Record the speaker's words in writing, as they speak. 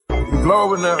You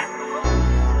global now.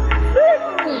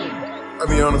 I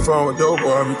be on the phone with Dope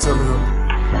Boy, I be telling him,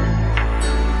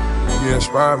 you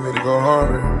inspired me to go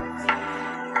harder.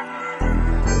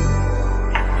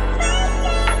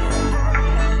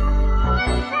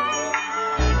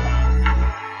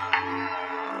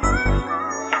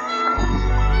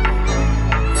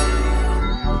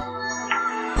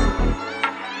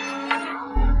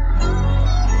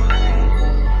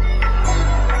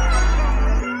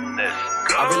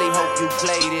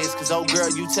 Play this, cause oh girl,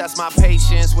 you test my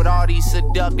patience with all these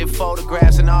seductive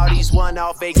photographs and all these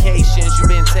one-off vacations you've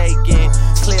been taking.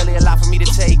 Clearly a lot for me to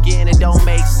take in, it don't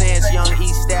make sense. Young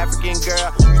East African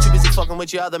girl, you too busy fucking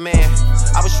with your other man.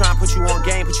 I was trying to put you on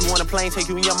game, put you on a plane, take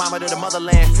you and your mama to the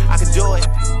motherland. I could do it,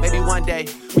 maybe one day,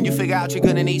 when you figure out you're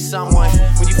gonna need someone.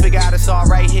 When you figure out it's all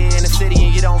right here in the city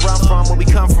and you don't run from where we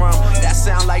come from. That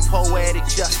sound like poetic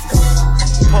justice,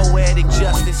 poetic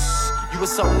justice. You were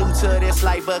so new to this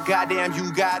life, but goddamn,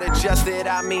 you got adjusted.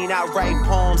 I mean, I write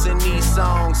poems in these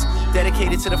songs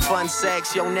dedicated to the fun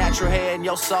sex, your natural hair and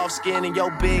your soft skin and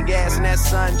your big ass and that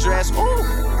sundress.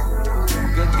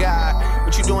 Ooh, good God,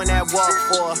 what you doing that walk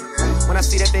for? When I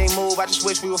see that thing move, I just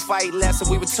wish we would fight less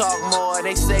and we would talk more.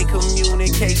 They say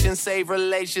communication save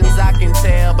relations, I can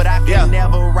tell, but I can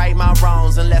never right my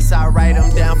wrongs unless I write them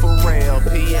down for real.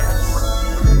 P.S.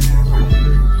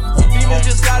 People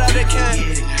just got out of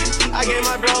can. I gave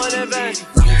my bro an advance.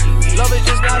 Love is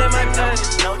just not in my plans.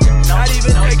 Not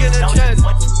even taking a chance.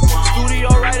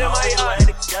 Studio right in my yard.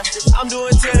 I'm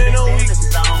doing 10 in a week.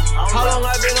 How long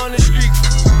I been on the street?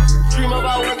 Dream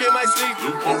about work in my sleep.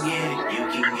 You can get it, you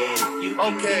can get it.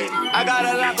 Okay, I got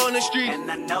a lock on the street.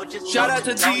 Shout out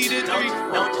to T the 3.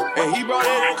 And he brought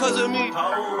it cause of me.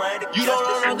 You don't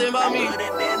know nothing about me.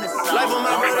 Life of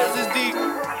my brothers is deep.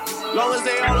 Long as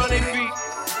they all on their feet.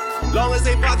 Long as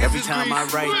they pockets every is time green. I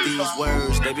write these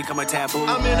words, they become a taboo.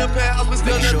 I'm in a penthouse, but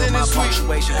still making nothing sure my is sweet.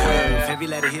 punctuation curve, every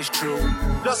letter is true.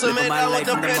 Living my life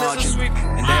in the margin,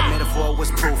 and that metaphor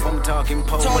was proof. I'm talking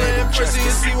poetic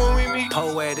justice,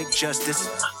 poetic justice.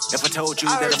 If I told you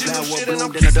that a flower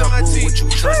bloomed in a dark room, would you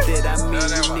trust it? I mean,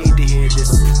 you need to hear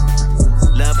this.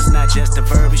 Love is not just a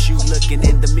verb, it's you looking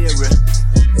in the mirror.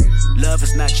 Love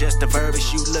is not just a verb,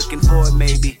 it's you looking for it,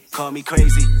 maybe. Call me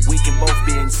crazy, we can both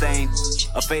be insane.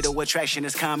 A fatal attraction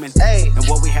is common, and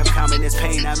what we have common is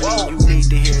pain. I mean, you need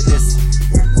to hear this.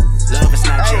 Love is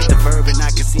not just a verb, and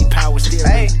I can see power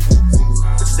steering.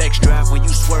 The sex drive when you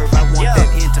swerve, I want that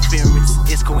interference.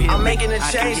 It's coherent. I'm making a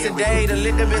change today. The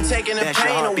liquor been taking the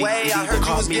pain away. I heard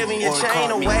you was giving your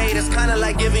chain away. That's kinda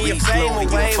like giving your fame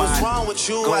away. What's wrong with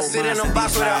you? I sit in a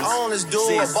box where the owners do.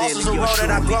 A boss is a road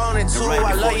that I've grown into.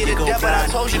 I love you to death, but I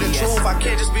told you the truth. I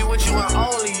can't just be with you and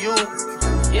only you.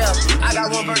 Yeah, I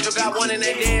got one Virgil, got one, and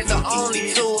they did the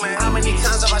only two, man. How many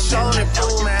times have I shown it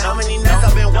through, man? How many nights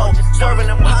I've been woke, swerving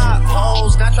the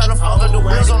potholes, not trying to fuck up the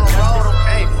wheels on the road,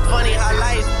 okay? Funny how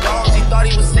life goes, he thought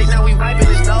he was sick, now we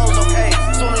wiping his nose, okay?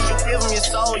 Soon as you give him your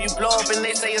soul, you blow up and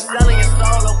they say you're selling your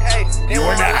soul, okay? They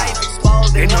want my life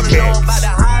exposed, they want to know about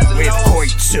the highs and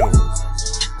lows. With Point 2.